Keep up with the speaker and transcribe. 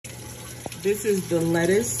This is the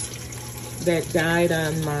lettuce that died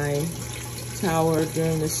on my tower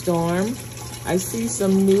during the storm. I see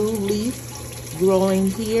some new leaf growing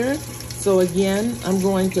here. So again, I'm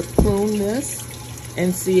going to prune this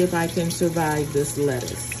and see if I can survive this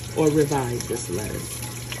lettuce or revive this lettuce.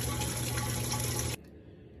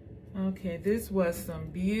 Okay, this was some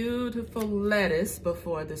beautiful lettuce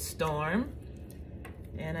before the storm,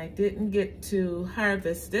 and I didn't get to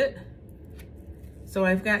harvest it. So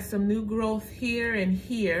I've got some new growth here and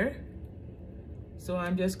here. So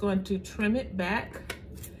I'm just going to trim it back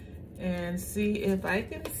and see if I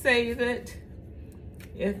can save it.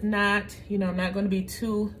 If not, you know, I'm not going to be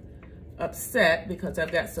too upset because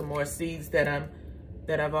I've got some more seeds that I've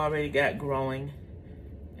already got growing,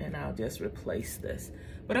 and I'll just replace this.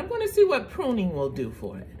 But I'm going to see what pruning will do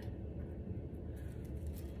for it.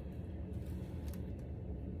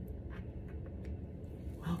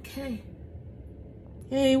 Okay.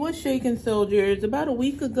 Hey, what's shaking, soldiers? About a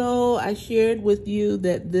week ago, I shared with you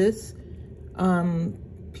that this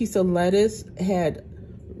piece of lettuce had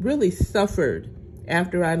really suffered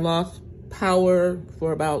after I lost power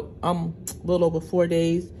for about a little over 4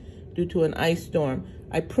 days due to an ice storm.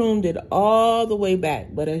 I pruned it all the way back,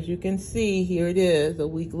 but as you can see, here it is a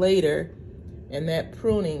week later, and that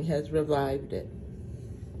pruning has revived it.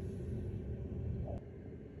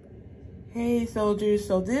 Hey soldiers,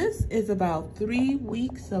 so this is about 3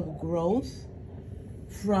 weeks of growth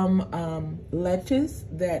from lettuce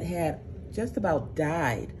that had just about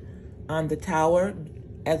died on the tower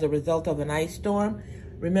as a result of an ice storm.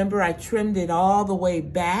 Remember, I trimmed it all the way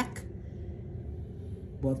back.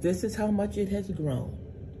 Well, this is how much it has grown.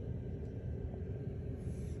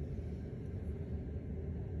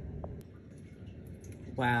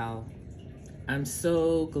 Wow. I'm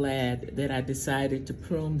so glad that I decided to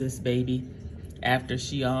prune this baby after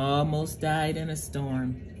she almost died in a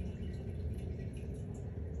storm.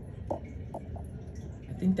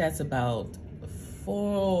 I think that's about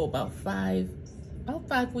 5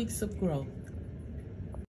 weeks of growth.